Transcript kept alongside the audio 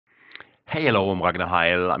Hey, hello, I'm Ragnar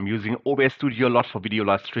Heil. I'm using OBS Studio a lot for video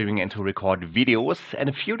live streaming and to record videos. And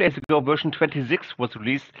a few days ago, version 26 was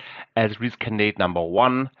released as release candidate number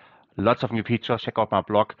 1. Lots of new features. Check out my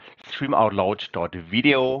blog,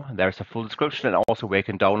 streamoutloud.video. There's a full description and also where you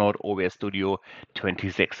can download OBS Studio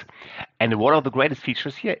 26. And one of the greatest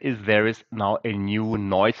features here is there is now a new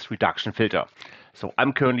noise reduction filter. So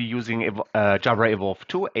I'm currently using Jabra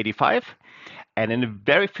Evolve2 85. And in a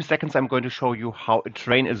very few seconds, I'm going to show you how a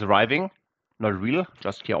train is arriving. Not real,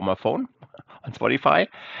 just here on my phone on Spotify.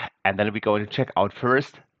 And then we're going to check out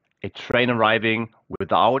first a train arriving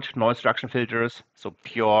without noise reduction filters, so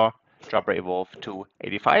pure Jabra Evolve2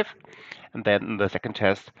 85. And then in the second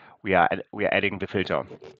test, we are adding the filter.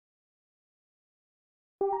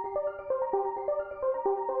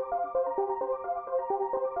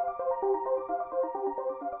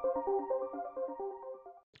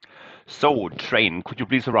 So, train, could you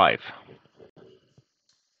please arrive?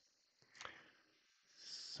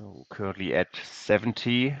 So currently at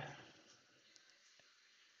 70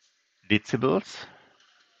 decibels.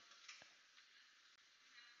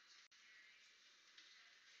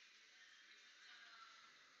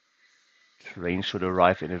 Train should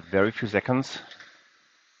arrive in a very few seconds.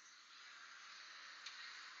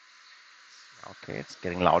 Okay, it's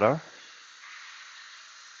getting louder.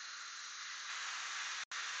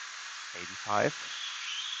 85.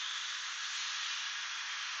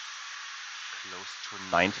 Close to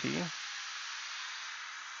 90.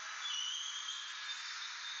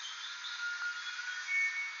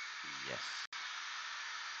 Yes.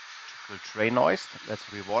 Typical train noise, that's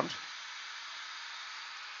what we want.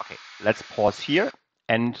 Okay, let's pause here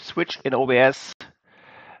and switch in OBS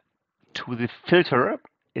to the filter.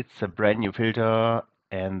 It's a brand new filter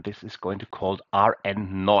and this is going to be called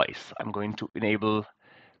RN Noise. I'm going to enable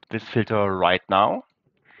this filter right now.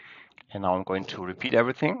 And now I'm going to repeat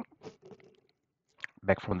everything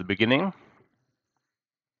back from the beginning.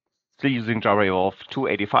 Still using Jabra Evolve2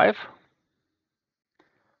 85,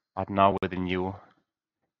 but now with a new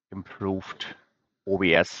improved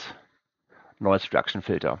OBS noise reduction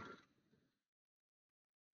filter.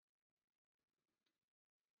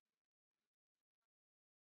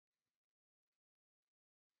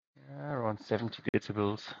 Around 70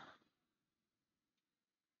 decibels.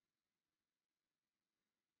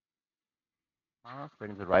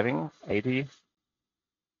 Train is arriving, 80.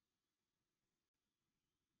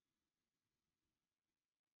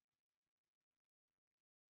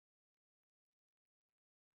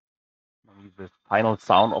 Maybe the final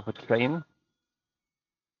sound of a train.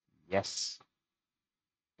 Yes,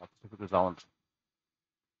 that's a typical sound.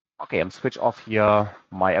 Okay, I'm switch off here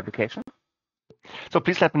my application. So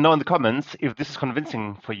please let me know in the comments if this is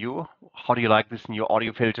convincing for you. How do you like this new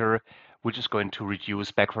audio filter, which is going to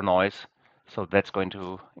reduce background noise? So that's going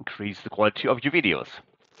to increase the quality of your videos.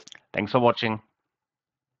 Thanks for watching.